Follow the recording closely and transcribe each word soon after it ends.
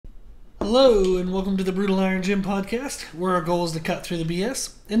Hello, and welcome to the Brutal Iron Gym podcast, where our goal is to cut through the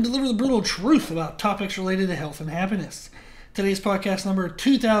BS and deliver the brutal truth about topics related to health and happiness. Today's podcast number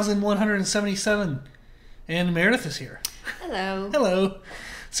 2177, and Meredith is here. Hello. Hello.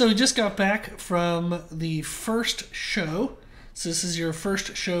 So we just got back from the first show. So this is your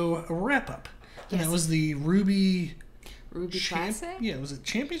first show wrap-up. And Yes. that was the Ruby Classic? Yeah, was it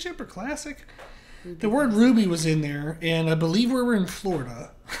Championship or Classic? Ruby The word Ruby was in there, and I believe we were in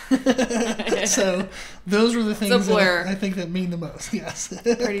Florida. So those were the things that I think that mean the most. Yes.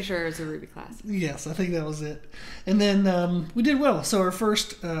 Pretty sure it's a Ruby Classic. Yes, I think that was it. And then we did well. So our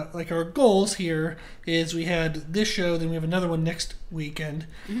first, our goals here is we had this show, then we have another one next weekend.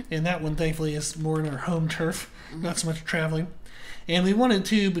 Mm-hmm. And that one, thankfully, is more in our home turf, not so much traveling. And we wanted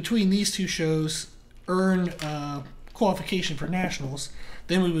to, between these two shows, earn qualification for nationals.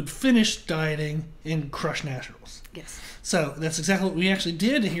 Then we would finish dieting and crush nationals. Yes. So that's exactly what we actually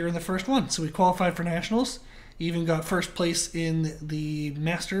did here in the first one. So we qualified for nationals, even got first place in the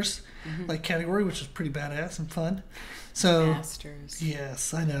Masters category, which was pretty badass and fun. So Masters.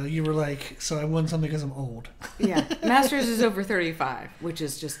 Yes, I know. You were like, so I won something because I'm old. Yeah. Masters is over 35, which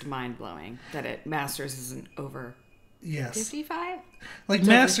is just mind-blowing that Masters isn't over 55? Like,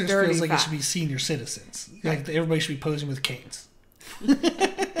 Masters feels like it should be senior citizens. Like, everybody should be posing with canes.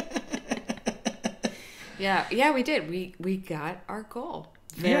 Yeah, we did. We got our goal.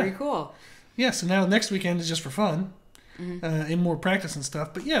 Very cool. Yeah, so now next weekend is just for fun and more practice and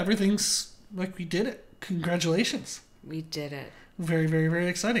stuff. But yeah, everything's like we did it. Congratulations. We did it. Very, very, very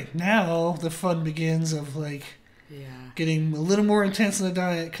exciting. Now the fun begins of getting a little more intense in the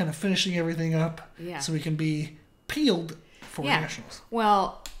diet, kind of finishing everything up so we can be peeled for nationals.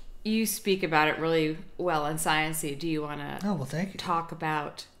 Well, you speak about it really well in Sciencey. Do you want to talk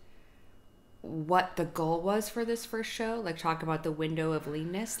about what the goal was for this first show? Like, talk about the window of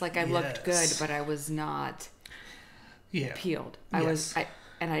leanness? Like, I looked good, but I was not peeled.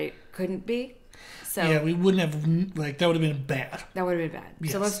 I couldn't be. So yeah, we wouldn't have, that would have been bad. That would have been bad.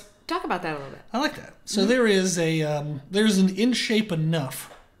 Yes. So let's talk about that a little bit. I like that. So there is there's an in shape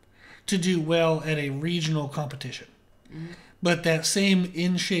enough to do well at a regional competition. But that same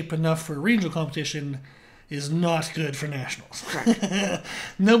in shape enough for a regional competition is not good for nationals. Correct.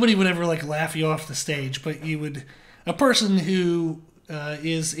 Nobody would ever laugh you off the stage, but a person who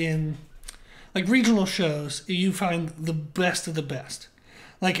is in regional shows, you find the best of the best.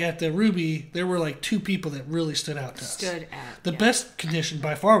 Like at the Ruby, there were two people that really stood out to us. The best condition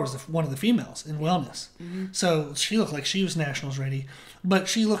by far was one of the females in wellness. So she looked like she was nationals ready, but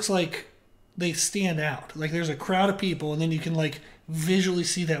she looks like they stand out. Like there's a crowd of people, and then you can visually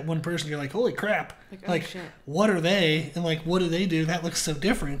see that one person. You're like, holy crap! What are they? And what do they do? That looks so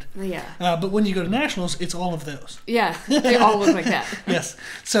different. Yeah. But when you go to nationals, it's all of those. Yeah, they all look like that. Yes.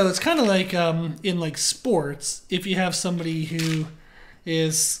 So it's kind of like in sports, if you have somebody who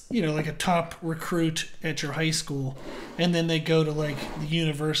is a top recruit at your high school, and then they go to the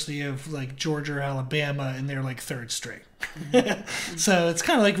University of Georgia or Alabama, and they're third string. So it's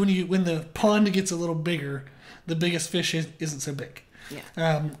kind of when the pond gets a little bigger, the biggest fish isn't so big.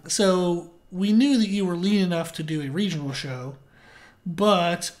 Yeah. So we knew that you were lean enough to do a regional show,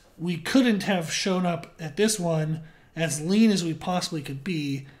 but we couldn't have shown up at this one as lean as we possibly could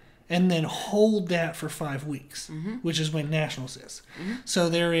be and then hold that for 5 weeks, which is when nationals is. So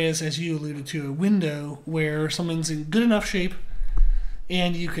there is, as you alluded to, a window where someone's in good enough shape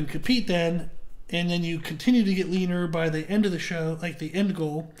and you can compete then, and then you continue to get leaner by the end of the show, the end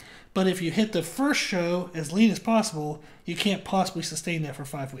goal. But if you hit the first show as lean as possible, you can't possibly sustain that for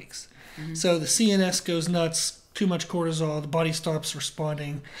 5 weeks. So the CNS goes nuts, too much cortisol, the body stops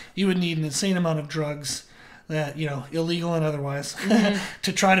responding. You would need an insane amount of drugs, that illegal and otherwise,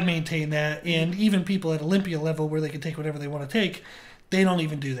 to try to maintain that. And even people at Olympia level, where they can take whatever they want to take, they don't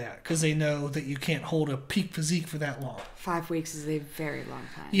even do that because they know that you can't hold a peak physique for that long. 5 weeks is a very long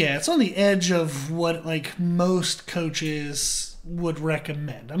time. Yeah, it's on the edge of what most coaches would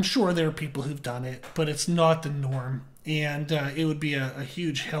recommend. I'm sure there are people who've done it, but it's not the norm, and it would be a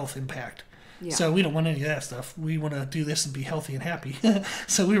huge health impact. Yeah. So we don't want any of that stuff. We want to do this and be healthy and happy.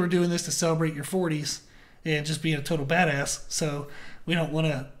 So we were doing this to celebrate your 40s and just being a total badass. So we don't want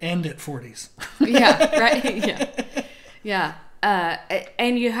to end at 40s. Yeah, right. Yeah. Yeah.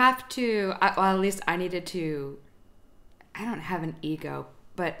 And you have to, at least I needed to, I don't have an ego,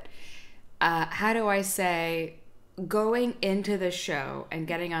 but how do I say, going into the show and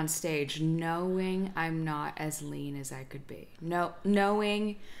getting on stage, knowing I'm not as lean as I could be.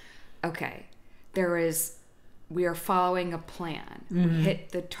 Knowing, okay, we are following a plan. We hit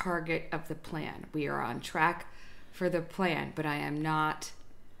the target of the plan. We are on track for the plan, but I am not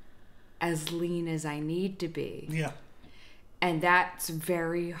as lean as I need to be. Yeah. And that's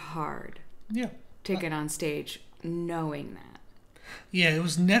very hard. Yeah. To get on stage knowing that. Yeah, it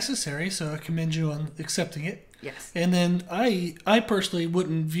was necessary, so I commend you on accepting it. Yes. And then I personally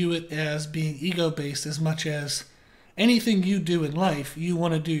wouldn't view it as being ego-based as much as anything you do in life, you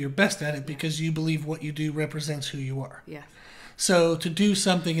want to do your best at it because you believe what you do represents who you are. Yes. So to do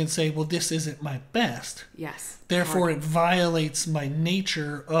something and say, well, this isn't my best. Yes. Therefore, it violates my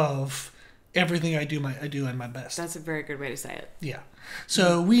nature of everything I do in my best. That's a very good way to say it. Yeah.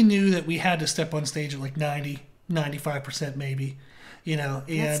 So we knew that we had to step on stage at like 90, 95% maybe. You know,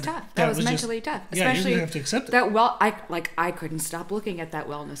 and that's tough. That was mentally tough. Especially you have to accept it. That I couldn't stop looking at that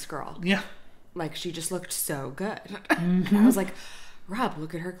wellness girl. Yeah. Like she just looked so good. Mm-hmm. I was like, Rob,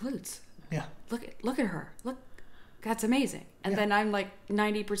 look at her glutes. Yeah. Look at her. Look, that's amazing. And then I'm like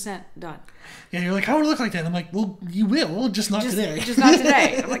 90% done. Yeah, you're like, I want to look like that. I'm like, well, you will, just not today. Just not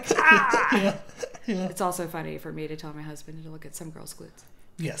today. I'm like, ah. Yeah. It's also funny for me to tell my husband to look at some girl's glutes.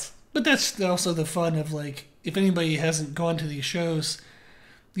 Yes. But that's also the fun of like, if anybody hasn't gone to these shows,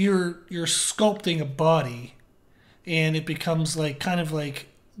 you're sculpting a body, and it becomes like kind of like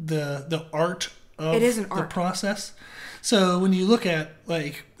the art of the process. So when you look at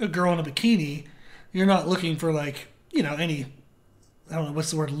like a girl in a bikini, you're not looking for like, you know, any, I don't know,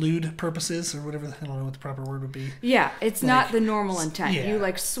 what's the word, lewd purposes or whatever, I don't know what the proper word would be. Yeah, it's like, not the normal intent. Yeah. You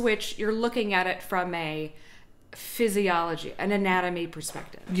like switch, you're looking at it from a physiology, an anatomy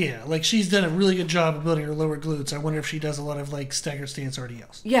perspective. Yeah, like she's done a really good job of building her lower glutes. I wonder if she does a lot of like staggered stance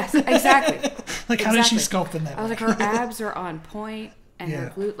RDLs. Yes, exactly. Like how did she sculpt them that way? I was like, her abs are on point and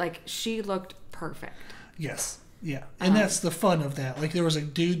her glute, like she looked perfect. Yes, yeah. And that's the fun of that. Like there was a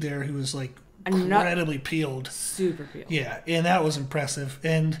dude there who was like incredibly peeled. Super peeled. Yeah, and that was impressive.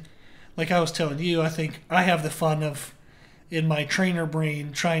 And like I was telling you, I think I have the fun of, in my trainer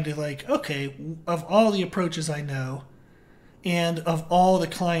brain, trying to like, okay, of all the approaches I know and of all the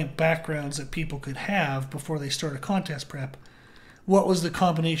client backgrounds that people could have before they start a contest prep, what was the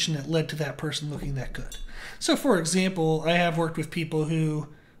combination that led to that person looking that good? So for example, I have worked with people who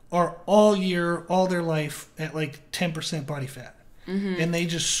are all year, all their life at like 10% body fat, and they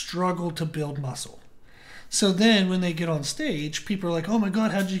just struggle to build muscle. So then when they get on stage, people are like, oh my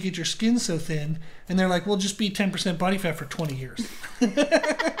God, how did you get your skin so thin? And they're like, well, just be 10% body fat for 20 years.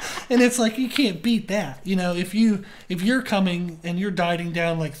 And it's like, you can't beat that. You know, if you're coming and you're dieting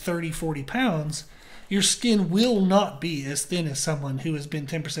down like 30, 40 pounds, your skin will not be as thin as someone who has been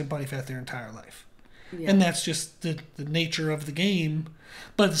 10% body fat their entire life. Yeah. And that's just the nature of the game.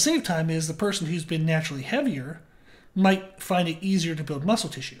 But at the same time is the person who's been naturally heavier might find it easier to build muscle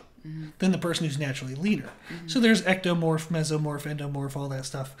tissue than the person who's naturally leaner. So there's ectomorph, mesomorph, endomorph, all that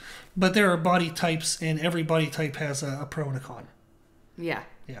stuff. But there are body types, and every body type has a pro and a con. Yeah.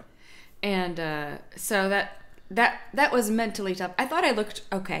 Yeah. And so that was mentally tough. I thought I looked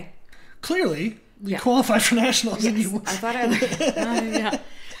okay. Clearly, you qualified for nationals. Yes, And you... I thought I looked.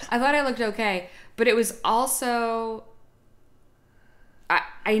 I thought I looked okay, but it was also.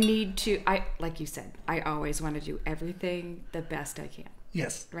 I need to. Like you said, I always want to do everything the best I can.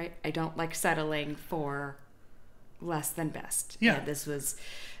 Yes. Right? I don't like settling for less than best. Yeah. And this was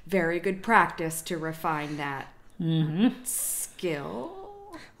very good practice to refine that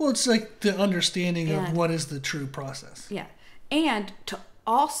skill. Well, it's like the understanding of what is the true process. Yeah. And to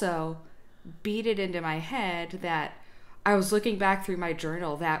also beat it into my head that I was looking back through my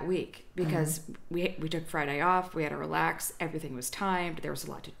journal that week because we took Friday off. We had to relax. Everything was timed. There was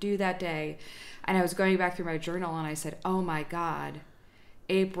a lot to do that day. And I was going back through my journal and I said, oh my God,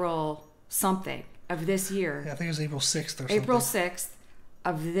 April something of this year. Yeah, I think it was April 6th or something. April 6th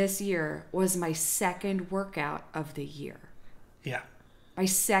of this year was my second workout of the year. Yeah. My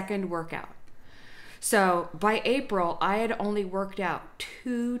second workout. So by April, I had only worked out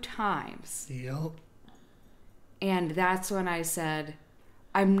 2 times. Yep. And that's when I said,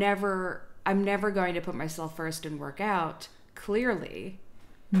 I'm never going to put myself first and work out. Clearly,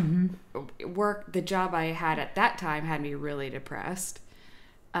 the job I had at that time had me really depressed.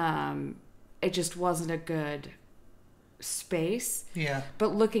 It just wasn't a good space. Yeah.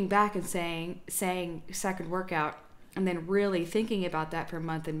 But looking back and saying second workout, and then really thinking about that for a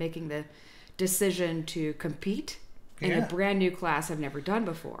month and making the decision to compete in a brand new class I've never done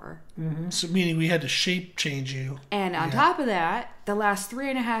before. So meaning we had to shape change you. And on top of that, the last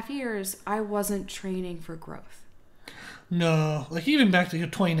 3.5 years, I wasn't training for growth. No, like even back to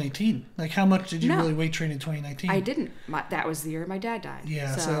 2019. Like how much did you really weight train in 2019? I didn't. That was the year my dad died.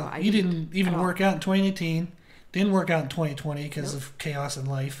 Yeah, so you didn't even work out in 2018. Didn't work out in 2020 because of chaos in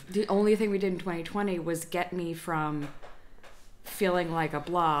life. The only thing we did in 2020 was get me from feeling like a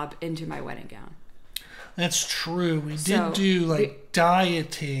blob into my wedding gown. That's true. We did do like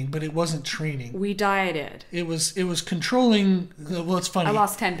dieting, but it wasn't training. We dieted. It was controlling. Well, it's funny. I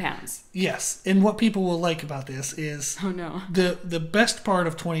lost 10 pounds. Yes, and what people will like about this is the best part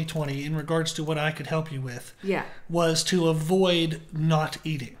of 2020 in regards to what I could help you with. Yeah. Was to avoid not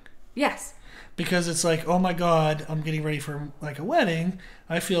eating. Yes. Because it's like, oh my God, I'm getting ready for like a wedding.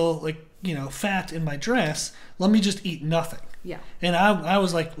 I feel like, fat in my dress. Let me just eat nothing. Yeah. And I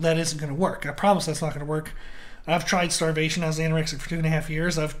was like, that isn't going to work. I promise that's not going to work. I've tried starvation. I was anorexic for 2.5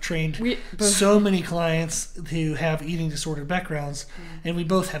 years. I've trained so many clients who have eating disorder backgrounds, and we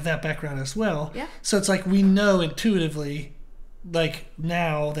both have that background as well. Yeah. So it's like we know intuitively, like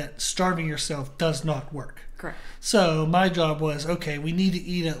now, that starving yourself does not work. Correct. So my job was, okay, we need to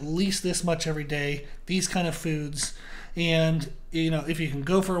eat at least this much every day, these kind of foods, and if you can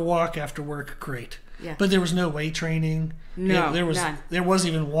go for a walk after work, great. Yeah. But there was no weight training. No, none. There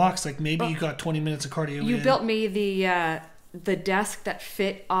wasn't even walks. Like maybe you got 20 minutes of cardio. You built me the desk that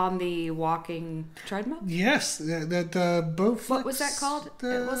fit on the walking treadmill. Yes, that Bowflex. What was that called?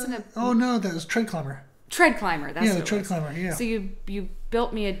 It wasn't a. Oh no, that was tread climber. Tread climber. That's the tread climber. Yeah. So you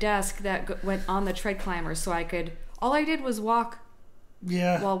built me a desk that went on the tread climber, so I could. All I did was walk.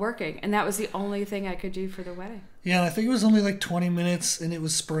 Yeah. While working, and that was the only thing I could do for the wedding. Yeah, and I think it was only like 20 minutes, and it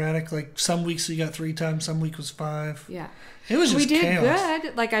was sporadic. Like some weeks you got 3 times, some week was 5. Yeah. It was just chaos. We did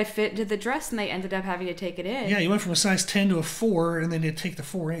good. Like I fit into the dress, and they ended up having to take it in. Yeah, you went from a size 10 to a 4, and then they take the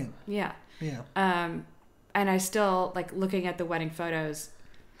 4 in. Yeah. Yeah. And I still like looking at the wedding photos.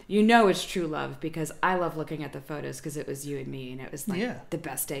 It's true love because I love looking at the photos because it was you and me, and it was like the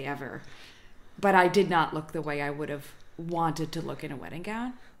best day ever. But I did not look the way I would have wanted to look in a wedding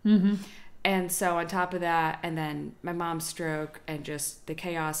gown. Mm-hmm. And so on top of that, and then my mom's stroke and just the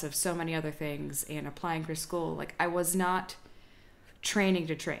chaos of so many other things and applying for school, like I was not training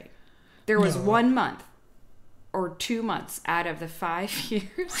to train. There was 1 month or 2 months out of the 5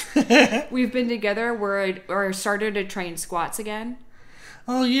 years we've been together where I started to train squats again.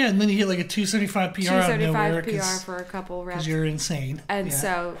 Oh yeah, and then you hit like a 275 PR out of nowhere. 275 PR for a couple reps. Because you're insane. And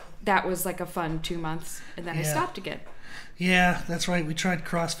so that was like a fun 2 months, and then I stopped again. Yeah, that's right. We tried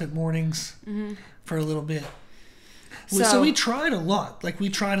CrossFit mornings for a little bit. So we tried a lot. Like we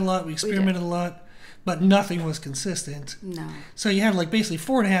experimented a lot, but nothing was consistent. No. So you had like basically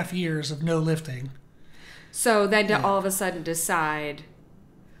 4.5 years of no lifting. So then to all of a sudden decide,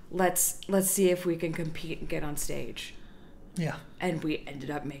 let's see if we can compete and get on stage. Yeah. And we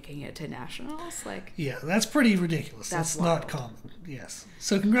ended up making it to nationals. Yeah, that's pretty ridiculous. That's not common. Yes.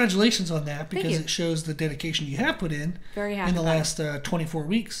 So congratulations on that because it shows the dedication you have put in. Very happy in the last 24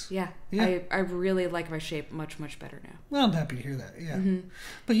 weeks. Yeah. I really like my shape much, much better now. Well, I'm happy to hear that. Yeah. Mm-hmm.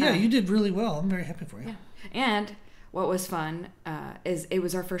 But you did really well. I'm very happy for you. Yeah. And what was fun is it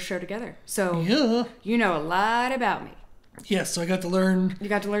was our first show together. So you know a lot about me. Yes, so I got to learn... You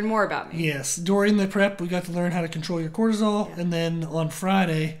got to learn more about me. Yes. During the prep, we got to learn how to control your cortisol. And then on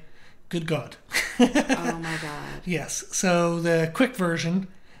Friday, good God. Oh, my God. Yes. So the quick version,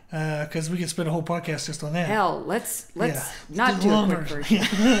 because we could spend a whole podcast just on that. Hell, let's not do a quick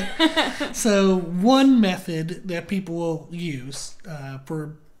version. So one method that people will use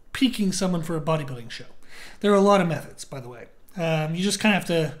for peaking someone for a bodybuilding show. There are a lot of methods, by the way. You just kind of have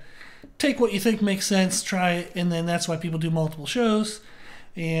to... take what you think makes sense, try it, and then that's why people do multiple shows,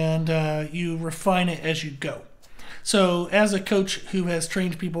 and you refine it as you go. So as a coach who has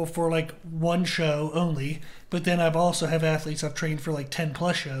trained people for like one show only, but then I've also have athletes I've trained for like 10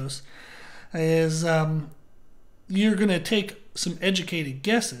 plus shows, is you're going to take some educated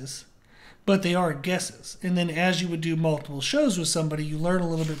guesses, but they are guesses. And then as you would do multiple shows with somebody, you learn a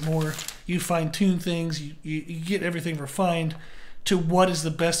little bit more, you fine-tune things, you get everything refined to what is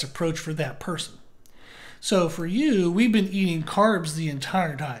the best approach for that person. So for you, we've been eating carbs the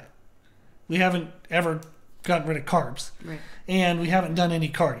entire diet. We haven't ever gotten rid of carbs. Right. And we haven't done any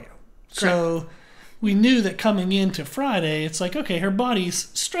cardio. Correct. So we knew that coming into Friday, it's like, okay, her body's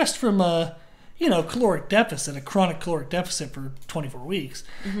stressed from a caloric deficit, a chronic caloric deficit for 24 weeks.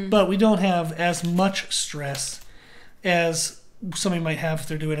 Mm-hmm. But we don't have as much stress as somebody might have if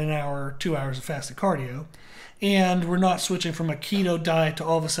they're doing an hour or 2 hours of fasted cardio. And we're not switching from a keto diet to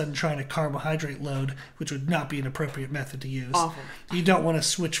all of a sudden trying to carbohydrate load, which would not be an appropriate method to use. Awful. You don't want to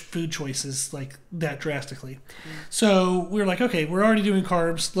switch food choices like that drastically. Mm-hmm. So we're like, okay, we're already doing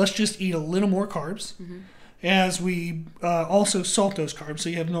carbs. Let's just eat a little more carbs as we also salt those carbs so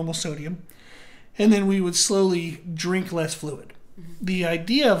you have normal sodium. And then we would slowly drink less fluid. Mm-hmm. The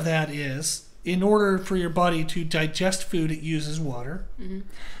idea of that is in order for your body to digest food, it uses water. Mm-hmm.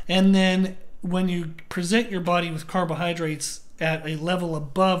 And then when you present your body with carbohydrates at a level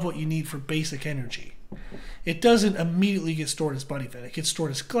above what you need for basic energy. It doesn't immediately get stored as body fat. It gets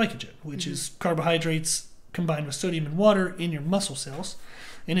stored as glycogen, which is carbohydrates combined with sodium and water in your muscle cells.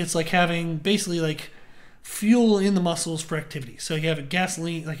 And it's like having basically like fuel in the muscles for activity. So you have a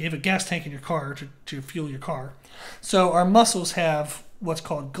gasoline, like you have a gas tank in your car to fuel your car. So our muscles have what's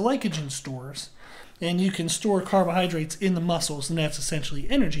called glycogen stores, and you can store carbohydrates in the muscles, and that's essentially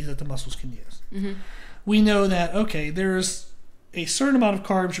energy that the muscles can use. Mm-hmm. We know that, okay, there's a certain amount of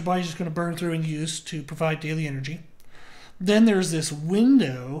carbs your body's just going to burn through and use to provide daily energy. Then there's this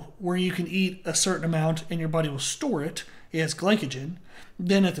window where you can eat a certain amount and your body will store it as glycogen.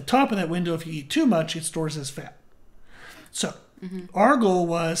 Then at the top of that window, if you eat too much, it stores as fat. So our goal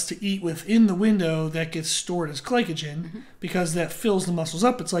was to eat within the window that gets stored as glycogen because that fills the muscles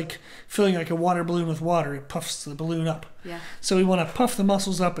up. It's like filling like a water balloon with water. It puffs the balloon up. Yeah. So we want to puff the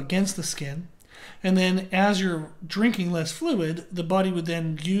muscles up against the skin. And then as you're drinking less fluid, the body would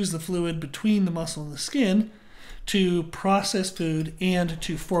then use the fluid between the muscle and the skin to process food and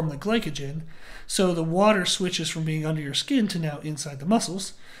to form the glycogen. So the water switches from being under your skin to now inside the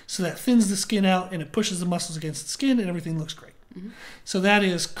muscles. So that thins the skin out and it pushes the muscles against the skin and everything looks great. So that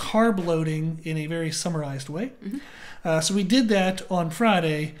is carb loading in a very summarized way. So we did that on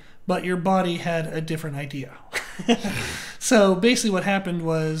Friday, but your body had a different idea. So basically what happened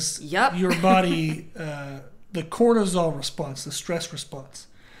was your body, the cortisol response, the stress response.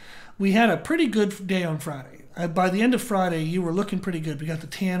 We had a pretty good day on Friday. By the end of Friday, you were looking pretty good. We got the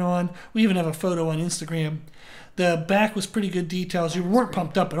tan on. We even have a photo on Instagram. The back was pretty good details. You weren't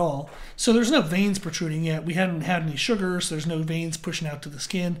pumped up at all. So there's no veins protruding yet. We hadn't had any sugar, so there's no veins pushing out to the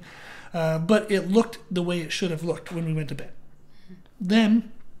skin. But it looked the way it should have looked when we went to bed. Then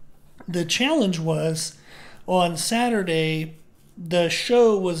the challenge was on Saturday, the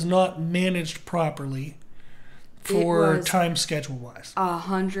show was not managed properly for time schedule wise.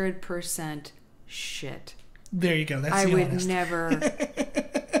 100% shit. There you go. That's I the would honest. never,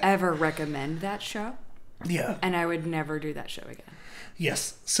 ever recommend that show. Yeah. And I would never do that show again.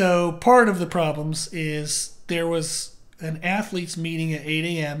 Yes. So part of the problems is there was an athletes meeting at 8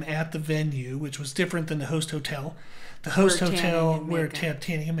 a.m. at the venue, which was different than the host hotel. The host hotel where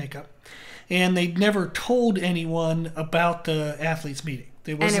tanning and makeup. And they'd never told anyone about the athletes meeting.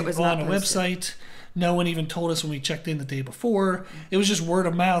 It wasn't on a website. No one even told us when we checked in the day before. It was just word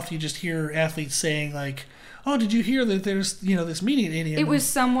of mouth. You just hear athletes saying like, "Oh, did you hear that there's this meeting at 8 a.m.?"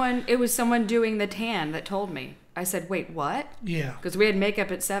 It was someone doing the tan that told me. I said, "Wait, what?" Yeah. Because we had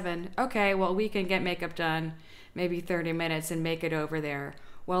makeup at 7. Okay, well we can get makeup done, maybe 30 minutes, and make it over there.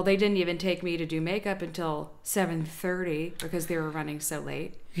 Well, they didn't even take me to do makeup until 7:30 because they were running so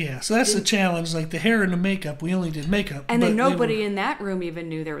late. Yeah, so that's the challenge. Like the hair and the makeup, we only did makeup. And then nobody in that room even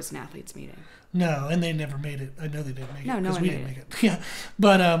knew there was an athletes meeting. No, and they never made it. I know they didn't make it because we didn't make it. Yeah,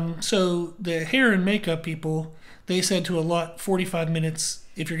 but so the hair and makeup people, they said to allot 45 minutes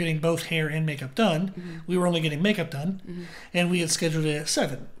if you're getting both hair and makeup done. We were only getting makeup done, and we had scheduled it at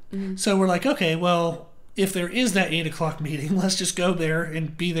 7. So we're like, okay, well, if there is that 8 o'clock meeting, let's just go there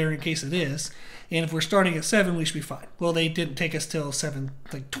and be there in case it is. And if we're starting at 7, we should be fine. Well, they didn't take us till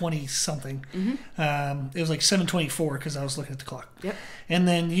 7:20 something. It was like 7:24 because I was looking at the clock. Yep. And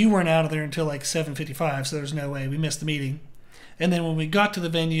then you weren't out of there until like 7:55, so there's no way. We missed the meeting. And then when we got to the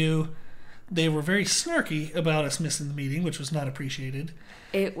venue, they were very snarky about us missing the meeting, which was not appreciated.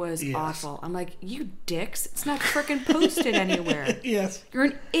 It was awful. I'm like, you dicks! It's not freaking posted anywhere. Yes. You're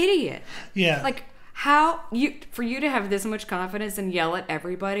an idiot. Yeah. Like, for you to have this much confidence and yell at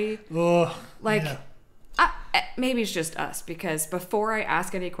everybody? Oh, like, yeah. Maybe it's just us, because before I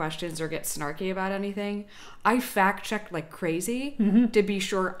ask any questions or get snarky about anything, I fact checked like crazy to be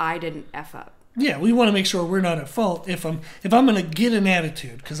sure I didn't F up. Yeah, we want to make sure we're not at fault. If I'm going to get an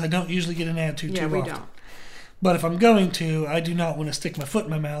attitude, because I don't usually get an attitude too often. Yeah, we don't. But if I'm going to, I do not want to stick my foot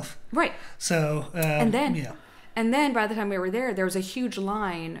in my mouth. Right. So, and then by the time we were there was a huge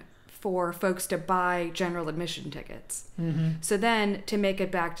line for folks to buy general admission tickets. So then to make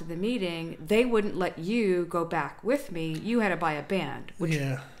it back to the meeting, they wouldn't let you go back with me. You had to buy a band, which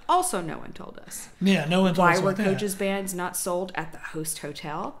also no one told us. Yeah, no one told us. Why were coaches' bands not sold at the host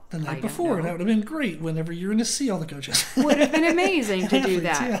hotel? The night before. That would have been great whenever you're in to see all the coaches. Would have been amazing to do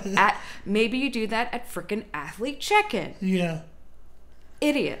that. Yeah. Maybe you do that at frickin' athlete check-in. Yeah.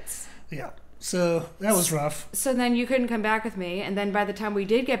 Idiots. Yeah. So that was rough. So then you couldn't come back with me, and then by the time we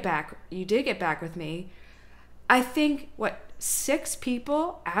did get back, you did get back with me. I think 6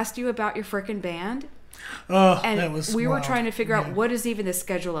 people asked you about your frickin' band. Oh, and that was we wild. were trying to figure out what is even the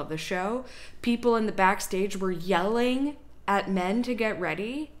schedule of the show. People in the backstage were yelling at men to get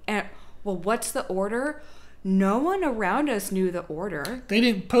ready, and well, what's the order? no one around us knew the order. They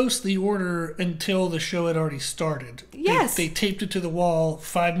didn't post the order until the show had already started. Yes. They taped it to the wall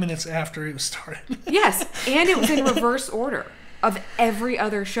 5 minutes after it was started. Yes, and it was in reverse order of every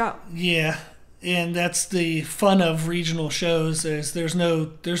other show. Yeah, and that's the fun of regional shows is there's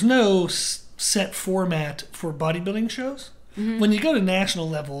no set format for bodybuilding shows. Mm-hmm. When you go to national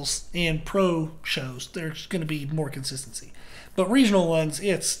levels and pro shows, there's going to be more consistency. But regional ones,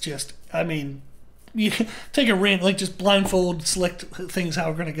 it's just, I mean, you take a random, like just blindfold, select things how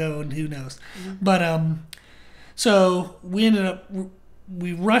we're going to go, and who knows. Mm-hmm. But so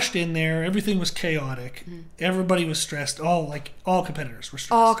we rushed in there. Everything was chaotic. Mm-hmm. Everybody was stressed. All competitors were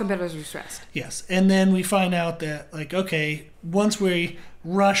stressed. All competitors were stressed. Yes, and then we find out that okay, once we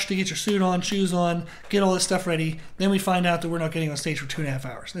rush to get your suit on, shoes on, get all this stuff ready, then we find out that we're not getting on stage for 2.5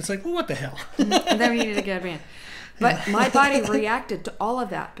 hours. And it's like, well, what the hell? And then we needed to get a band. But my body reacted to all of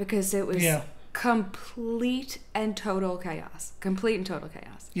that because it was complete and total chaos. Complete and total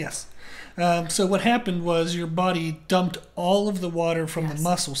chaos. Yes. So what happened was your body dumped all of the water from the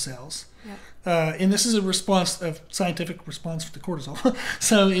muscle cells. Yep. And this is a scientific response to cortisol.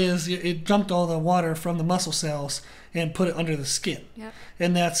 So it dumped all the water from the muscle cells and put it under the skin. Yep.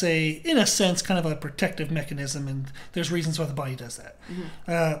 And that's in a sense, kind of a protective mechanism, and there's reasons why the body does that.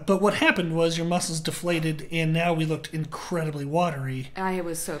 Mm-hmm. But what happened was your muscles deflated, and now we looked incredibly watery. I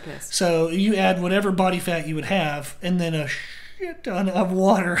was so pissed. So you add whatever body fat you would have, and then a shit ton of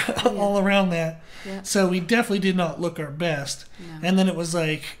water all around that. Yeah. So we definitely did not look our best. No. And then it was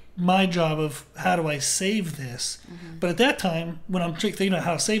like my job of how do I save this? Mm-hmm. But at that time, when I'm thinking about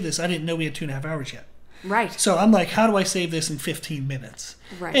how to save this, I didn't know we had 2.5 hours yet. Right. So I'm like, how do I save this in 15 minutes?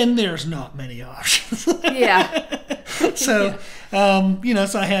 Right. And there's not many options. Yeah. So,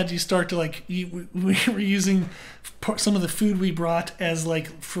 so I had you start to we were using some of the food we brought as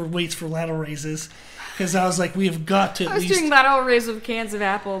for weights for lateral raises. Because I was like, we have got to at least... I was doing lateral raises with cans of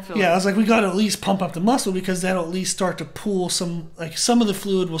apple filled. Yeah, I was like, we got to at least pump up the muscle because that'll at least start to pull some of the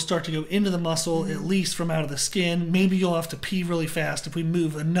fluid will start to go into the muscle, at least from out of the skin. Maybe you'll have to pee really fast. If we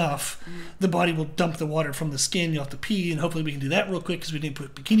move enough, the body will dump the water from the skin. You'll have to pee, and hopefully we can do that real quick because we didn't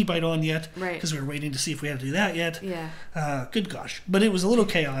put Bikini Bite on yet. Right. Because we were waiting to see if we had to do that yet. Yeah. Good gosh. But it was a little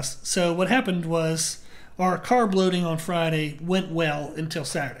chaos. So what happened was our carb loading on Friday went well until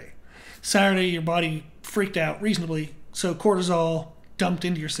Saturday. Saturday, your body freaked out reasonably, so cortisol dumped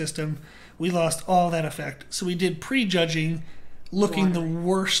into your system. We lost all that effect. So we did prejudging, looking the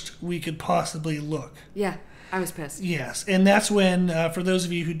worst we could possibly look. Yeah, I was pissed. Yes, and that's when, for those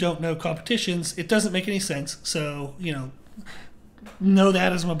of you who don't know competitions, it doesn't make any sense. So, know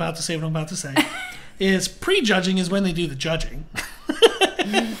that as I'm about to say what I'm about to say. Is prejudging is when they do the judging.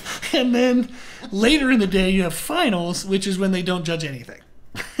 And then later in the day, you have finals, which is when they don't judge anything.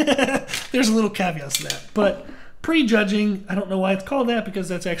 There's a little caveat to that, but prejudging, I don't know why it's called that because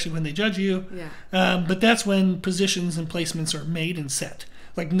that's actually when they judge you. Yeah. But that's when positions and placements are made and set,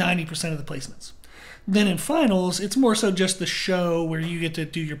 like 90% of the placements. Then in finals, it's more so just the show where you get to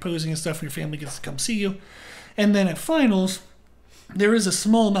do your posing and stuff, and your family gets to come see you. And then at finals, there is a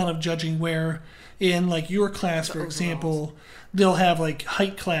small amount of judging where in your class, for example, they'll have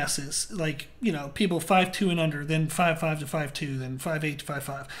height classes, people 5'2" and under, then 5'5" to 5'2", then 5'8" to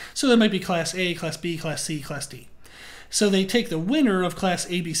 5'5". So that might be class A, class B, class C, class D. So they take the winner of class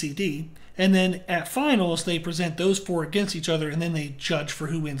A, B, C, D, and then at finals they present those four against each other, and then they judge for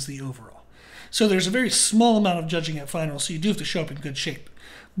who wins the overall. So there's a very small amount of judging at finals, so you do have to show up in good shape.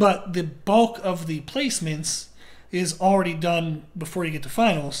 But the bulk of the placements is already done before you get to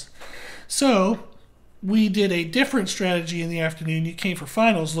finals. So we did a different strategy in the afternoon. You came for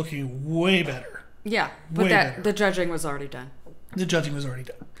finals looking way better. Yeah, but the judging was already done. The judging was already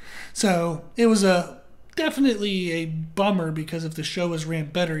done. So it was definitely a bummer because if the show was ran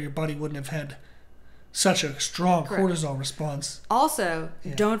better, your body wouldn't have had such a strong cortisol response. Also,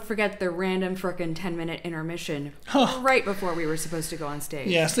 don't forget the random frickin' 10-minute intermission right before we were supposed to go on stage.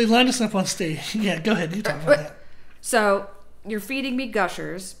 Yes, they lined us up on stage. Yeah, go ahead. You talk about that. So you're feeding me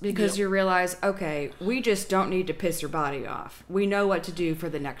gushers because you realize, okay, we just don't need to piss your body off. We know what to do for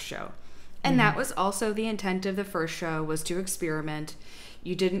the next show. And that was also the intent of the first show, was to experiment.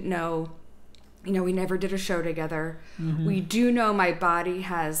 You didn't know, we never did a show together. Mm-hmm. We do know my body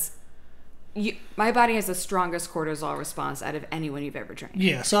has the strongest cortisol response out of anyone you've ever trained.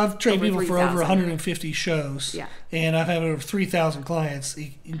 Yeah, so I've trained people for over 150 shows. Yeah. And I've had over 3,000 clients,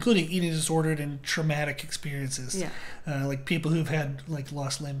 including eating disordered and traumatic experiences. Yeah. Like people who've had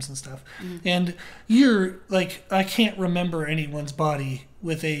lost limbs and stuff. Mm-hmm. And you're I can't remember anyone's body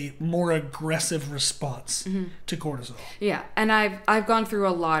with a more aggressive response to cortisol. Yeah, and I've gone through a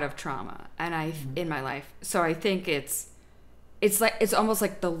lot of trauma. in my life. So I think it's almost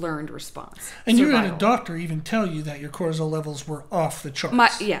like the learned response. And you had a doctor even tell you that your cortisol levels were off the charts.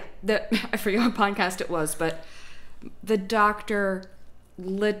 I forget what podcast it was, but the doctor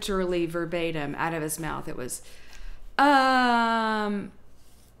literally verbatim out of his mouth, it was,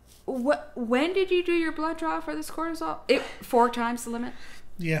 when did you do your blood draw for this cortisol? 4 times the limit?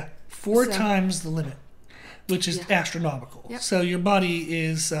 Yeah, 4 times the limit, which is astronomical. Yep. So your body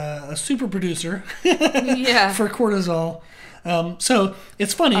is a super producer for cortisol. So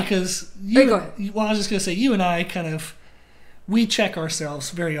it's funny because I was just going to say, you and I we check ourselves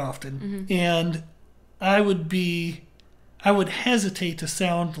very often. Mm-hmm. And I would hesitate to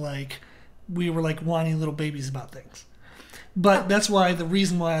sound like we were like whiny little babies about things. But that's why the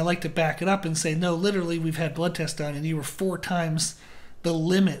reason why I like to back it up and say, no, literally we've had blood tests done and you were 4 times the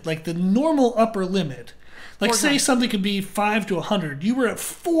limit, like the normal upper limit. Like say something could be 5 to 100. You were at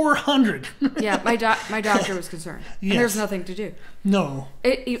 400. Yeah, my doctor was concerned. Yes. And there's nothing to do. No.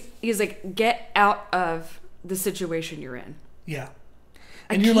 He's like, get out of the situation you're in. Yeah.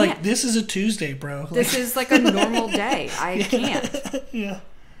 And you're like, this is a Tuesday, bro. This is like a normal day. I can't. Yeah.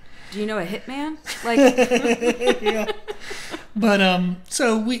 Do you know a hitman? Like, yeah. But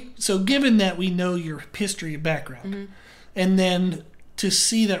so given that we know your history and background, mm-hmm. and then to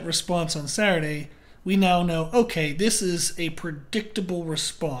see that response on Saturday, we now know, okay, this is a predictable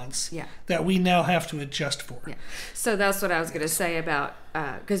response that we now have to adjust for. Yeah. So that's what I was going to say about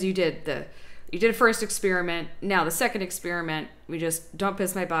because you did the first experiment. Now the second experiment, we just don't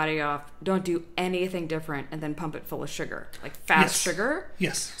piss my body off, don't do anything different, and then pump it full of sugar, like fast sugar.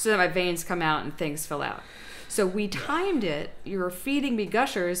 Yes. So that my veins come out and things fill out. So we timed it. You were feeding me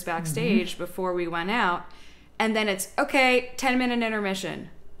gushers backstage mm-hmm. before we went out, and then it's 10-minute intermission.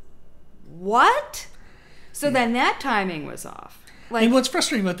 What? So then that timing was off. Like, and what's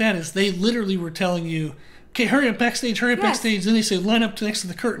frustrating about that is they literally were telling you, okay, hurry up backstage. Then they say, line up next to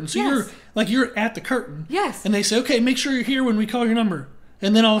the curtain. So you're at the curtain. Yes. And they say, okay, make sure you're here when we call your number.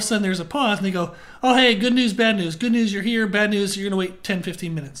 And then all of a sudden there's a pause and they go, oh, hey, good news, bad news. Good news, you're here. Bad news, you're going to wait 10,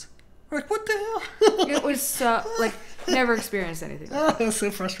 15 minutes. We're like, what the hell? It was so, never experienced anything. Oh, that's so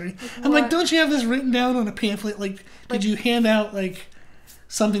frustrating. What? I'm like, don't you have this written down on a pamphlet? Like did you hand out,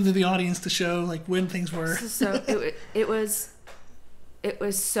 something to the audience to show, when things were? So it was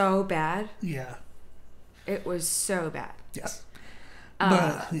so bad. Yeah. It was so bad. Yes.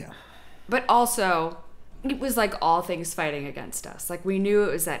 But also, it was like all things fighting against us. Like we knew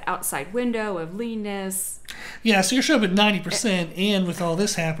it was that outside window of leanness. Yeah, so you're showing up at 90%, and with all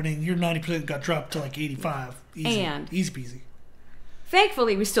this happening, your 90% got dropped to 85. Easy peasy.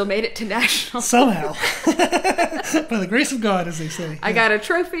 Thankfully, we still made it to nationals. Somehow. By the grace of God, as they say. I got a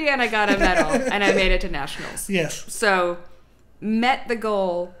trophy and I got a medal, and I made it to nationals. Yes. So, met the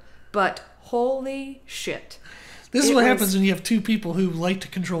goal, but holy shit. This is what happens when you have 2 people who like to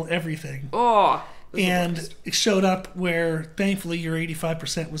control everything. Oh. And it showed up where, thankfully, your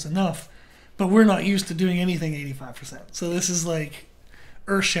 85% was enough. But we're not used to doing anything 85%. So this is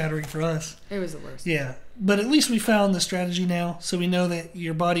earth-shattering for us. It was the worst. Yeah. But at least we found the strategy now. So we know that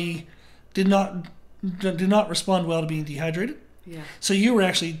your body did not respond well to being dehydrated. Yeah. So you were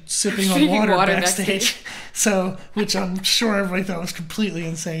actually sipping on water backstage. So, which I'm sure everybody thought was completely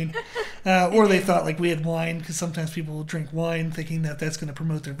insane. Or they thought we had wine, because sometimes people will drink wine thinking that that's going to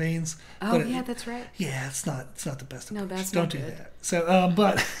promote their veins. Oh, yeah, that's right. Yeah, it's not the best approach. No, that's Don't not do good. that. So,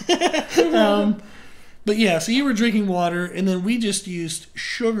 but yeah, so you were drinking water, and then we just used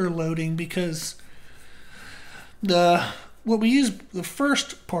sugar loading because what we used the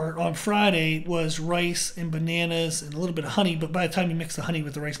first part on Friday was rice and bananas and a little bit of honey, but by the time you mix the honey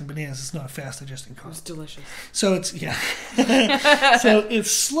with the rice and bananas, it's not a fast digesting carb. It's delicious. So it's so it's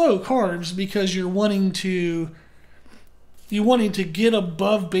slow carbs because you're wanting to get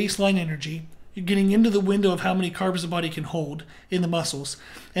above baseline energy. You're getting into the window of how many carbs the body can hold in the muscles,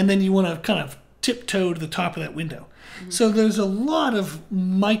 and then you want to kind of tiptoe to the top of that window. Mm-hmm. So there's a lot of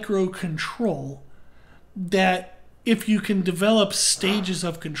micro control that if you can develop stages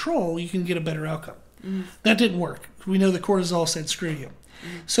of control, you can get a better outcome. Mm-hmm. That didn't work. We know the cortisol said screw you.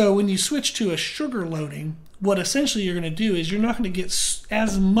 Mm-hmm. So when you switch to a sugar loading, what essentially you're going to do is you're not going to get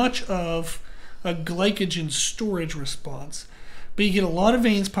as much of a glycogen storage response, but you get a lot of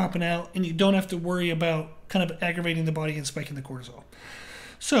veins popping out, and you don't have to worry about kind of aggravating the body and spiking the cortisol.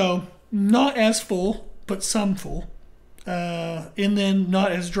 So not as full, but some full. And then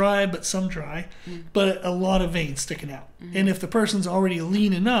not as dry, but some dry, but a lot of veins sticking out. Mm-hmm. And if the person's already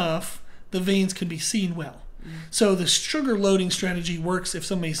lean enough, the veins can be seen well. Mm-hmm. So the sugar loading strategy works if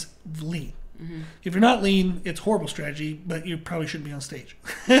somebody's lean. If you're not lean, it's a horrible strategy, but you probably shouldn't be on stage.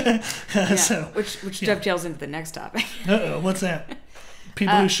 Yeah. Which dovetails into the next topic. What's that?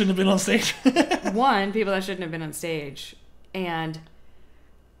 People who shouldn't have been on stage? One, people that shouldn't have been on stage, and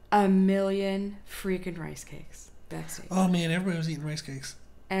 1 million freaking rice cakes backstage. Oh man, everybody was eating rice cakes.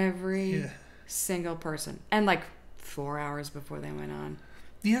 Every single person. And like 4 hours before they went on.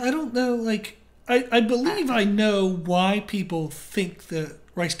 Yeah, I don't know, like, I believe I know why people think the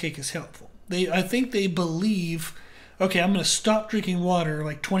rice cake is helpful. I think they believe, okay, I'm going to stop drinking water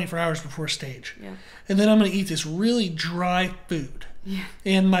like 24 hours before stage. Yeah. And then I'm going to eat this really dry food. Yeah.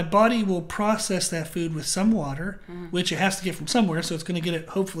 And my body will process that food with some water, which it has to get from somewhere, so it's going to get it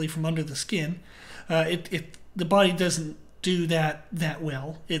hopefully from under the skin. The body doesn't do that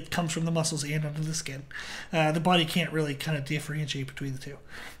well. It comes from the muscles and under the skin. The body can't really kind of differentiate between the two.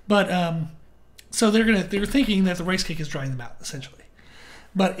 But so they're thinking that the rice cake is drying them out essentially.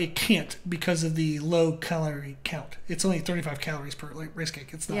 But it can't because of the low calorie count. It's only 35 calories per rice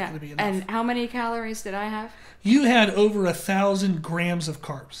cake. It's not going to be enough. And how many calories did I have? You had over 1,000 grams of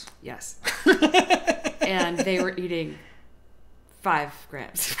carbs. Yes. And they were eating 5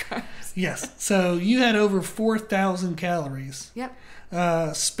 grams of carbs. Yes. So you had over 4,000 calories.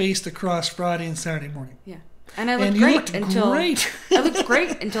 Yep. Spaced across Friday and Saturday morning. Yeah. And I looked great I looked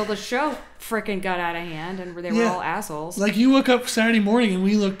great until the show freaking got out of hand and they were all assholes. Like you woke up Saturday morning and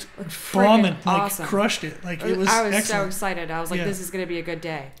we looked bombing, awesome. Like crushed it. Like it was I was excellent. so excited. I was like, this is going to be a good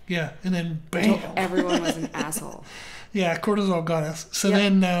day. Yeah. And then bam. Until everyone was an asshole. Yeah, cortisol got us. So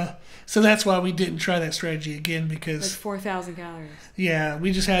then, so that's why we didn't try that strategy again because... Like 4,000 calories. Yeah,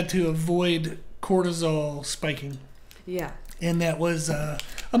 we just had to avoid cortisol spiking. Yeah. And that was a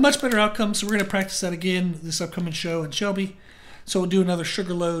much better outcome. So we're going to practice that again this upcoming show in Shelby. So we'll do another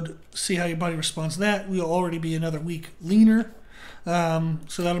sugar load, see how your body responds to that. We'll already be another week leaner. So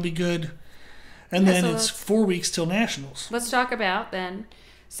that'll be good. And then it's 4 weeks till nationals. Let's talk about then.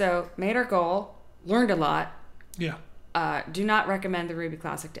 So made our goal, learned a lot. Yeah. Do not recommend the Ruby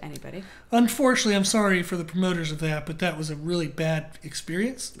Classic to anybody. Unfortunately, I'm sorry for the promoters of that, but that was a really bad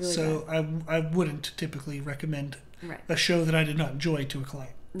experience. Really so bad. I wouldn't typically recommend a show that I did not enjoy to a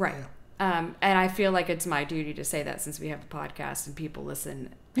client. Right. Yeah. And I feel like it's my duty to say that since we have a podcast and people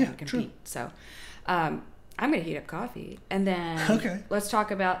listen and compete. True. So I'm going to heat up coffee. And then let's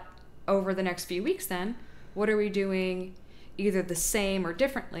talk about over the next few weeks then, what are we doing either the same or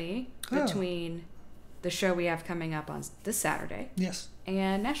differently between the show we have coming up on this Saturday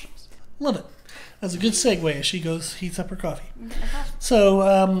and Nationals. Love it. That's a good segue as she heats up her coffee.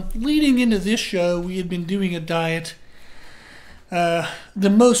 So, leading into this show, we had been doing a diet. The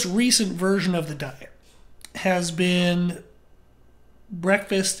most recent version of the diet has been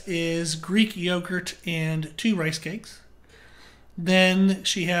breakfast is Greek yogurt and 2 rice cakes. Then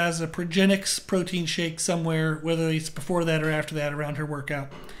she has a Progenics protein shake somewhere, whether it's before that or after that, around her workout.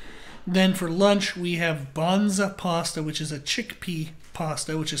 Then for lunch, we have Banza pasta, which is a chickpea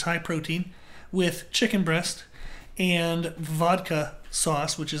pasta, which is high protein, with chicken breast and vodka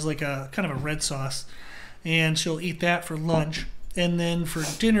sauce, which is like a kind of a red sauce. And she'll eat that for lunch. And then for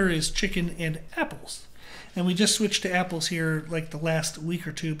dinner is chicken and apples. And we just switched to apples here like the last week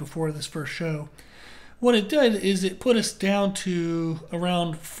or two before this first show. What it did is it put us down to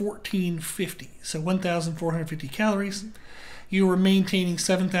around 1,450, so 1,450 calories. You were maintaining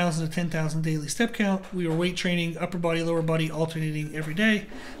 7,000 to 10,000 daily step count. We were weight training, upper body, lower body, alternating every day,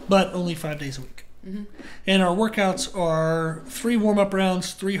 but only 5 days a week. Mm-hmm. And our workouts are 3 warm-up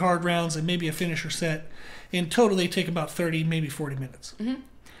rounds, 3 hard rounds, and maybe a finisher set. In total, they take about 30, maybe 40 minutes. Mm-hmm.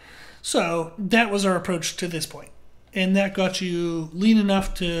 So that was our approach to this point. And that got you lean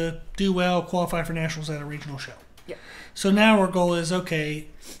enough to do well, qualify for nationals at a regional show. Yeah. So now our goal is, okay,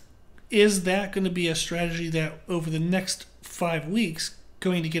 is that going to be a strategy that over the next 5 weeks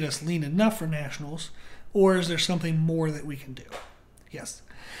going to get us lean enough for nationals, or is there something more that we can do? Yes.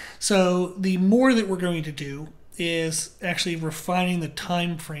 So the more that we're going to do is actually refining the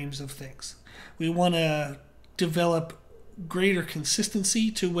time frames of things. We want to develop greater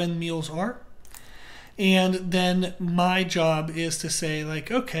consistency to when meals are. And then my job is to say, like,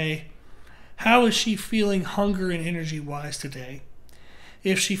 okay, how is she feeling hunger and energy wise today?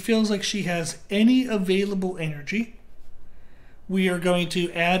 If she feels like she has any available energy, we are going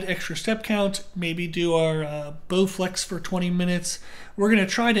to add extra step count, maybe do our bow flex for 20 minutes. We're going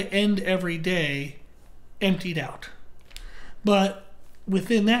to try to end every day emptied out. But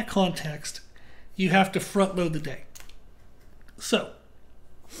within that context, you have to front load the day. So,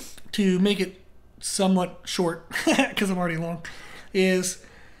 to make it somewhat short, because I'm already long, is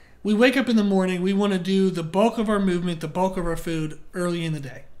we wake up in the morning, we want to do the bulk of our movement, the bulk of our food early in the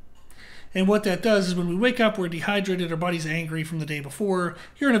day. And what that does is when we wake up, we're dehydrated, our body's angry from the day before.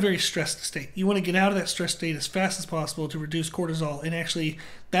 You're in a very stressed state. You want to get out of that stressed state as fast as possible to reduce cortisol, and actually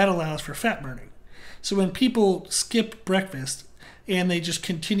that allows for fat burning. So when people skip breakfast and they just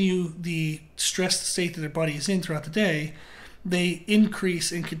continue the stressed state that their body is in throughout the day, they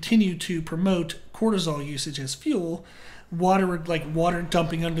increase and continue to promote cortisol usage as fuel. Water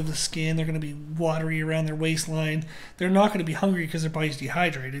dumping under the skin. They're going to be watery around their waistline. They're not going to be hungry because their body's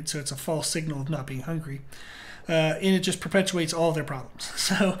dehydrated, so it's a false signal of not being hungry. And it just perpetuates all of their problems.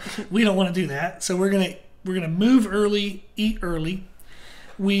 So we don't want to do that. So we're gonna move early, eat early.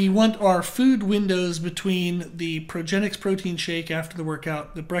 We want our food windows between the Progenics protein shake after the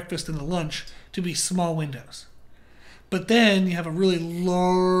workout, the breakfast, and the lunch to be small windows. But then you have a really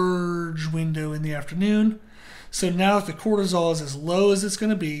large window in the afternoon. So now that the cortisol is as low as it's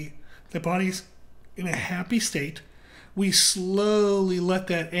going to be, the body's in a happy state, we slowly let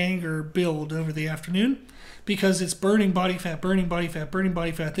that anger build over the afternoon because it's burning body fat, burning body fat, burning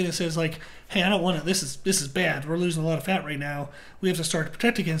body fat. Then it says like, hey, I don't want it. This is bad. We're losing a lot of fat right now. We have to start to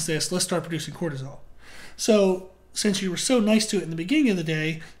protect against this. Let's start producing cortisol. So since you were so nice to it in the beginning of the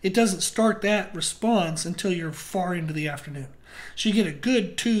day, it doesn't start that response until you're far into the afternoon. So you get a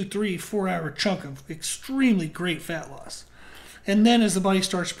good 2, 3, 4 hour chunk of extremely great fat loss. And then as the body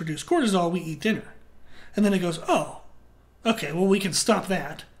starts to produce cortisol, we eat dinner. And then it goes, oh, okay, well, we can stop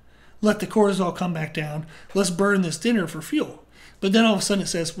that. Let the cortisol come back down. Let's burn this dinner for fuel. But then all of a sudden it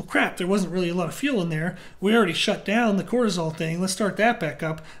says, well, crap, there wasn't really a lot of fuel in there. We already shut down the cortisol thing. Let's start that back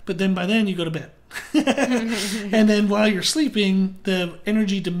up. But then by then you go to bed. And then while you're sleeping, the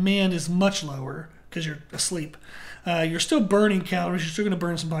energy demand is much lower because you're asleep. You're still burning calories. You're still going to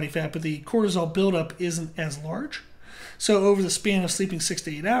burn some body fat, but the cortisol buildup isn't as large. So over the span of sleeping 6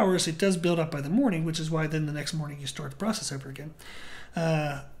 to 8 hours, it does build up by the morning, which is why then the next morning you start the process over again.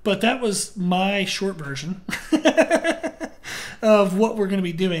 But that was my short version of what we're going to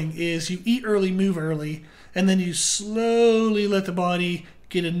be doing is you eat early, move early, and then you slowly let the body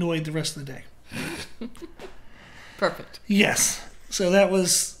get annoyed the rest of the day. Perfect. Yes. So that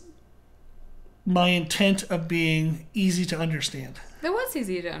was my intent of being easy to understand. It was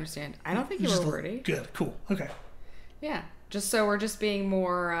easy to understand. I don't think you were wordy. Good. Cool. Okay. Yeah. Just so we're just being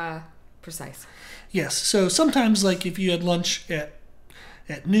more precise. Yes. So sometimes, like if you had lunch at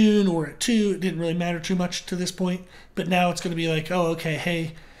noon or at 2, it didn't really matter too much to this point. But now it's going to be like, oh, okay,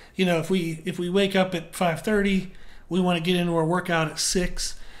 hey, if we wake up at 5:30, we want to get into our workout at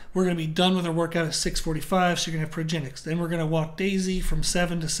 6. We're going to be done with our workout at 6:45, so you're going to have Progenics. Then we're going to walk Daisy from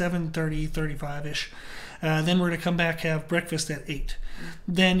 7 to 7:30, 35-ish. Then we're going to come back, have breakfast at 8.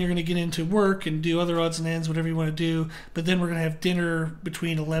 Then you're going to get into work and do other odds and ends, whatever you want to do. But then we're going to have dinner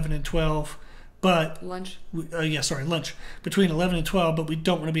between 11 and 12. But lunch? Lunch. Between 11 and 12, but we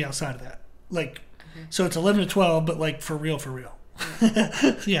don't want to be outside of that. So it's 11 to 12, but like for real.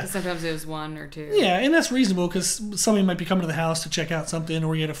 Yeah. Sometimes it was 1 or 2. Yeah, and that's reasonable because somebody might be coming to the house to check out something,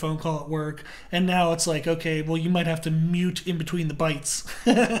 or you had a phone call at work, and now it's like, okay, well, you might have to mute in between the bites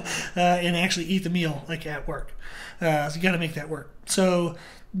and actually eat the meal like at work. So you got to make that work. So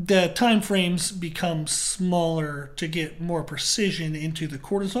the time frames become smaller to get more precision into the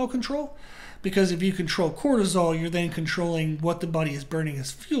cortisol control, because if you control cortisol, you're then controlling what the body is burning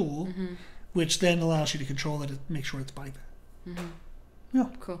as fuel, which then allows you to control it to make sure it's body fat. Mm-hmm. Yeah.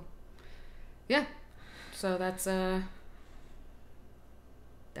 Cool. Yeah. So that's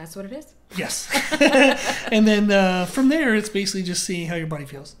what it is. Yes. And then from there, it's basically just seeing how your body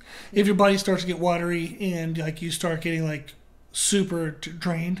feels. If your body starts to get watery and like you start getting like super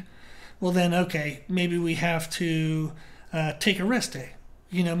drained, well then, okay, maybe we have to take a rest day.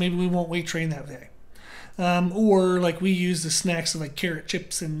 Maybe we won't weight train that day. Or like we use the snacks of like carrot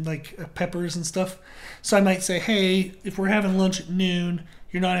chips and like peppers and stuff. So I might say, hey, if we're having lunch at noon,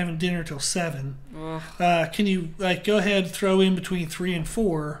 you're not having dinner till 7. Can you go ahead, throw in between 3 and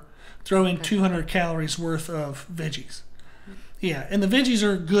 4, throw in 200 calories worth of veggies. Yeah, and the veggies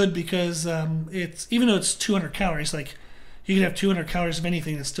are good because it's even though it's 200 calories, like you can have 200 calories of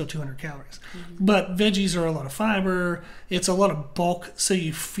anything that's still 200 calories. But veggies are a lot of fiber. It's a lot of bulk, so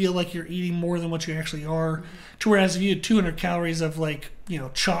you feel like you're eating more than what you actually are. Whereas if you had 200 calories of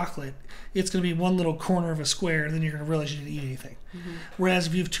chocolate, it's going to be one little corner of a square, and then you're going to realize you didn't eat anything. Whereas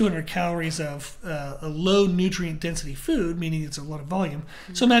if you have 200 calories of a low nutrient density food, meaning it's a lot of volume.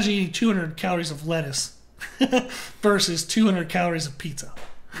 So imagine eating 200 calories of lettuce versus 200 calories of pizza.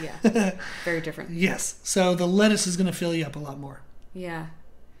 Yeah, very different. Yes, so the lettuce is going to fill you up a lot more. Yeah,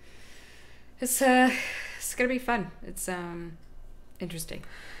 it's gonna be fun. It's interesting.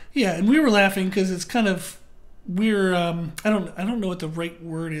 Yeah, and we were laughing because it's kind of we're I don't know what the right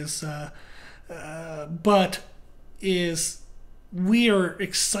word is, but is we are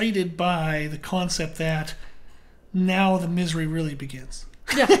excited by the concept that now the misery really begins.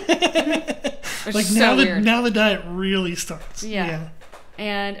 Yeah. Like so now the diet really starts. Yeah.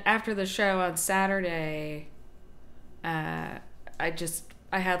 And after the show on Saturday, I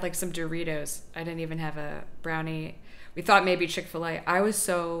had like some Doritos. I didn't even have a brownie. We thought maybe Chick-fil-A. I was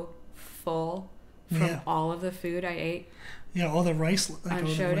so full from all of the food I ate. Yeah, all the rice. On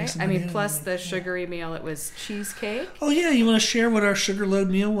show day. I mean, plus the sugary meal. It was cheesecake. Oh yeah, you want to share what our sugar load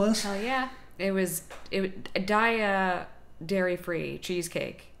meal was? Hell yeah! It was dairy-free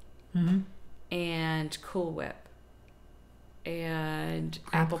cheesecake, and Cool Whip, and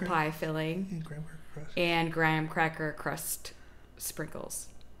apple pie filling, and graham cracker crust sprinkles.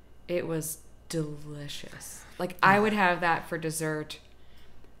 It was delicious. Like I would have that for dessert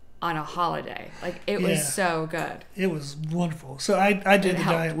on a holiday. Like it was so good. It was wonderful. So I did the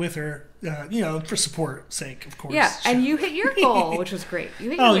diet with her, for support sake, of course. Yeah, and you hit your goal, which was great.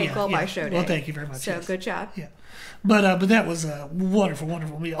 You hit your weight goal by show day. Well, thank you very much. So good job. Yeah, but that was a wonderful,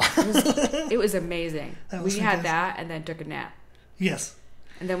 wonderful meal. It was amazing. We had that and then took a nap. Yes.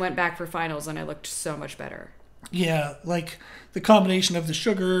 And then went back for finals, and I looked so much better. Yeah, like the combination of the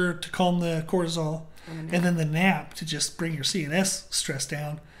sugar to calm the cortisol, and then the nap to just bring your CNS stress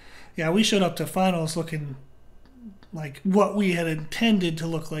down. Yeah, we showed up to finals looking like what we had intended to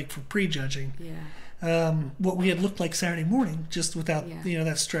look like for prejudging. Yeah. What we had looked like Saturday morning, just without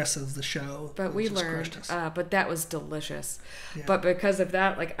that stress of the show. But we learned. But that was delicious. Yeah. But because of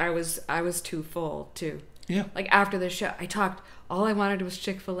that, like I was too full too. Yeah. Like after the show, I talked. All I wanted was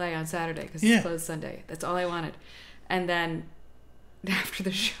Chick-fil-A on Saturday because it's closed Sunday. That's all I wanted. And then after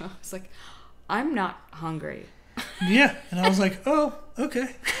the show, I was like, I'm not hungry. Yeah, and I was like, oh,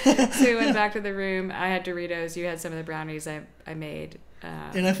 okay. So we went back to the room. I had Doritos. You had some of the brownies I made.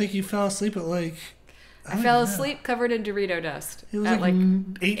 And I think you fell asleep at like... I fell asleep covered in Dorito dust. It was like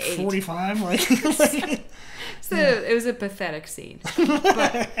 8:45. So it was a pathetic scene.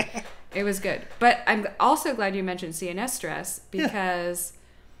 But it was good. But I'm also glad you mentioned CNS stress because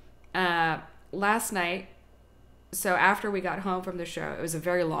last night, so after we got home from the show, it was a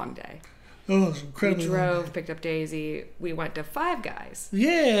very long day. Oh, it was incredibly We drove, picked up Daisy. We went to Five Guys.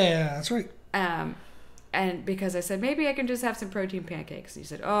 Yeah, that's right. And because I said, maybe I can just have some protein pancakes. And you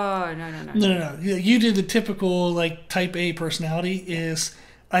said, oh, no. No. You did the typical, like, type A personality is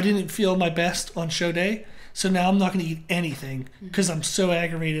I didn't feel my best on show day, so now I'm not going to eat anything because I'm so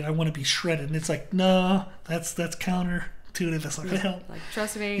aggravated. I want to be shredded. And it's like, no, that's counterintuitive. That's not going to help. Like,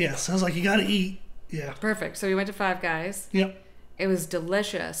 trust me. Yeah, so I was like, you got to eat. Yeah. Perfect. So we went to Five Guys. Yep. It was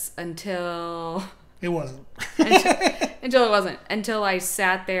delicious until... It wasn't. until it wasn't. Until I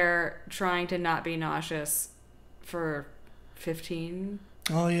sat there trying to not be nauseous for 15...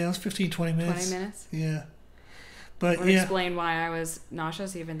 Oh, yeah, it was 15, 20 minutes. 20 minutes? Yeah. But, or explain why I was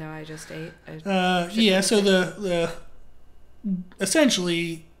nauseous even though I just ate. So the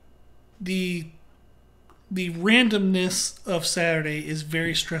essentially, the randomness of Saturday is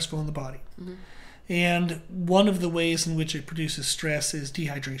very stressful in the body. Mm-hmm. And one of the ways in which it produces stress is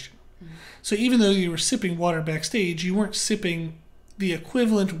dehydration. Mm-hmm. So even though you were sipping water backstage, you weren't sipping the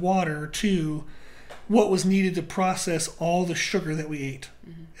equivalent water to what was needed to process all the sugar that we ate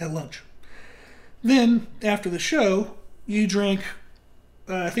at lunch. Then, after the show, you drank,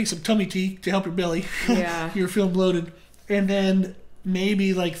 I think, some tummy tea to help your belly. Yeah. You were feeling bloated. And then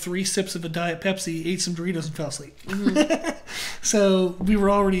maybe like 3 sips of a Diet Pepsi, ate some Doritos, and fell asleep. Mm-hmm. So we were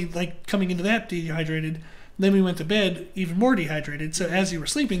already like coming into that dehydrated. Then we went to bed even more dehydrated. So as you were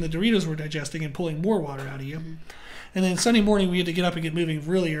sleeping, the Doritos were digesting and pulling more water out of you. Mm-hmm. And then Sunday morning, we had to get up and get moving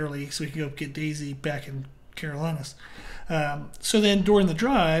really early so we could go get Daisy back in Carolinas. So then during the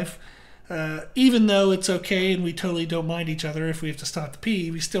drive, even though it's okay and we totally don't mind each other if we have to stop to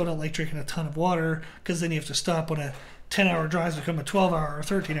pee, we still don't like drinking a ton of water because then you have to stop when a 10-hour drive become a 12-hour or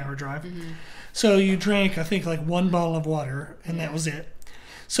 13-hour drive. Mm-hmm. So you drank, I think, like 1 bottle of water, and that was it.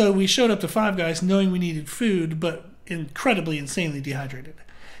 So we showed up to Five Guys knowing we needed food, but incredibly, insanely dehydrated.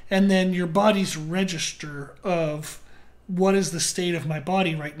 And then your body's register of what is the state of my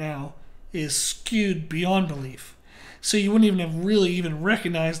body right now is skewed beyond belief. So you wouldn't even have really even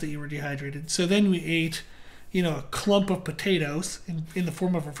recognized that you were dehydrated. So then we ate, a clump of potatoes in the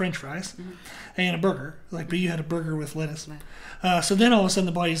form of a French fries and a burger. But you had a burger with lettuce. So then all of a sudden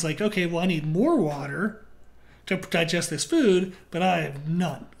the body's like, okay, well, I need more water to digest this food, but I have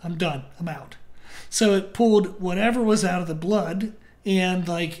none. I'm done. I'm out. So it pulled whatever was out of the blood and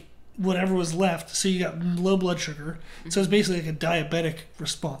whatever was left. So you got low blood sugar. So it's basically like a diabetic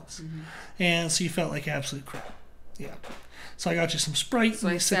response. And so you felt like absolute crap. Yeah. So I got you some Sprite. So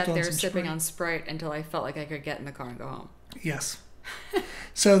I sat there sipping on Sprite until I felt like I could get in the car and go home. Yes.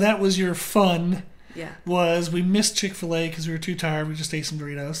 So that was your fun. Yeah. Was we missed Chick-fil-A because we were too tired. We just ate some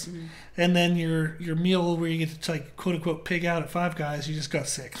Doritos. And then your meal where you get to like quote unquote pig out at Five Guys, you just got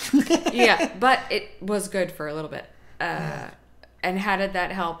sick. Yeah, but it was good for a little bit. And how did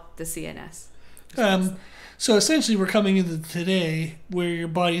that help the CNS? So essentially we're coming into today where your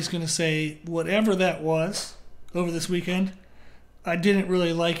body's going to say whatever that was over this weekend, I didn't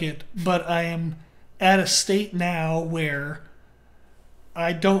really like it, but I am at a state now where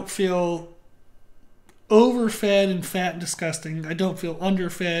I don't feel overfed and fat and disgusting. I don't feel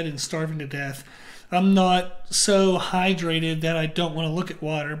underfed and starving to death. I'm not so hydrated that I don't want to look at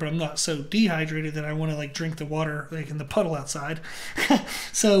water, but I'm not so dehydrated that I want to like drink the water like in the puddle outside.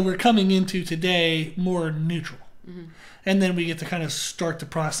 So we're coming into today more neutral. And then we get to kind of start the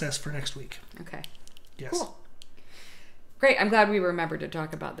process for next week. Okay. Yes. Cool. Great. I'm glad we remembered to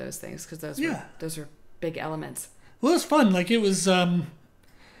talk about those things because those are big elements. Well, it's fun. Like it was,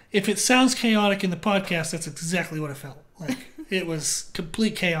 if it sounds chaotic in the podcast, that's exactly what it felt like. It was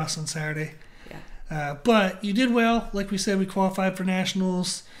complete chaos on Saturday. Yeah. But you did well. Like we said, we qualified for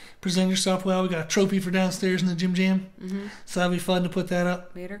nationals. Present yourself well. We got a trophy for downstairs in the Gym Jam. So that'll be fun to put that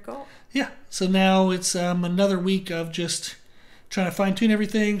up. Made our goal. Yeah. So now it's another week of just trying to fine-tune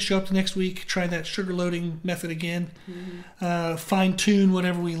everything, show up the next week, try that sugar loading method again, fine-tune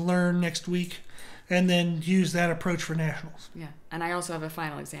whatever we learn next week, and then use that approach for nationals. Yeah, and I also have a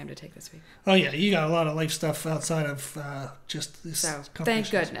final exam to take this week. Oh, yeah, you got a lot of life stuff outside of just this So, thank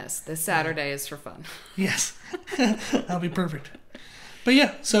goodness, this Saturday is for fun. Yes, that'll be perfect. But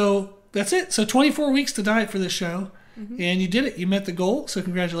yeah, so that's it. So 24 weeks to diet for this show, and you did it. You met the goal, so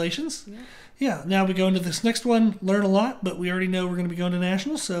congratulations. Yeah, now we go into this next one, learn a lot, but we already know we're going to be going to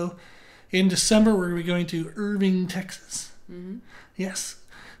nationals. So in December, we're going to be going to Irving, Texas. Yes.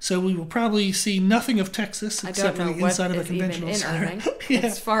 So we will probably see nothing of Texas except for the inside of a conventional center.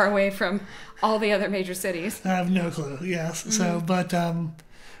 It's far away from all the other major cities. I have no clue. Yes. So, but I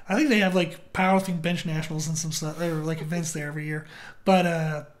think they have like powerlifting bench nationals and some stuff, or like events there every year. But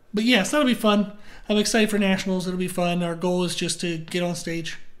yes, that'll be fun. I'm excited for nationals. It'll be fun. Our goal is just to get on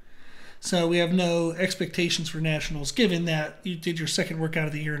stage. So we have no expectations for nationals, given that you did your second workout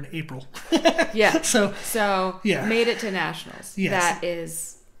of the year in April. Yeah. So yeah, made it to nationals. Yes. That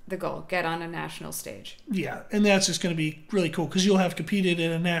is the goal. Get on a national stage. Yeah, and that's just going to be really cool because you'll have competed at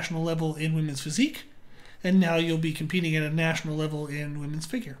a national level in women's physique, and now you'll be competing at a national level in women's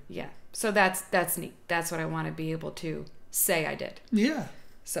figure. Yeah. So that's neat. That's what I want to be able to say I did. Yeah.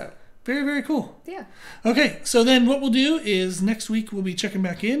 So. Very, very cool. Yeah. Okay, so then what we'll do is next week we'll be checking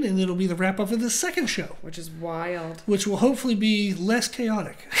back in, and it'll be the wrap-up of the second show. Which is wild. Which will hopefully be less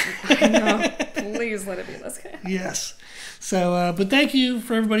chaotic. I know. Please let it be less chaotic. Yes. So, but thank you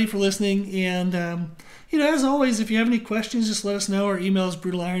for everybody for listening, and, as always, if you have any questions, just let us know. Our email is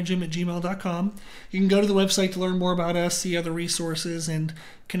brutalironGym@gmail.com. You can go to the website to learn more about us, see other resources, and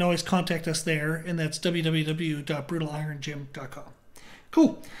can always contact us there, and that's www.brutalirongym.com.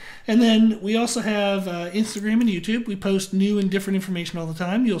 Cool. And then we also have Instagram and YouTube. We post new and different information all the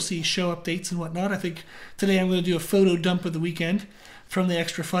time. You'll see show updates and whatnot. I think today I'm going to do a photo dump of the weekend from the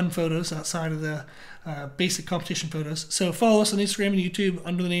extra fun photos outside of the basic competition photos. So follow us on Instagram and YouTube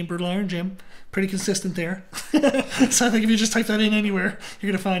under the name Brutal Iron Gym. Pretty consistent there. So I think if you just type that in anywhere, you're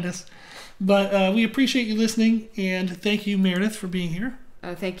going to find us. But we appreciate you listening, and thank you, Meredith, for being here.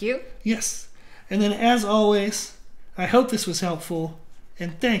 Thank you. Yes. And then as always, I hope this was helpful.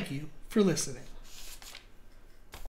 And thank you for listening.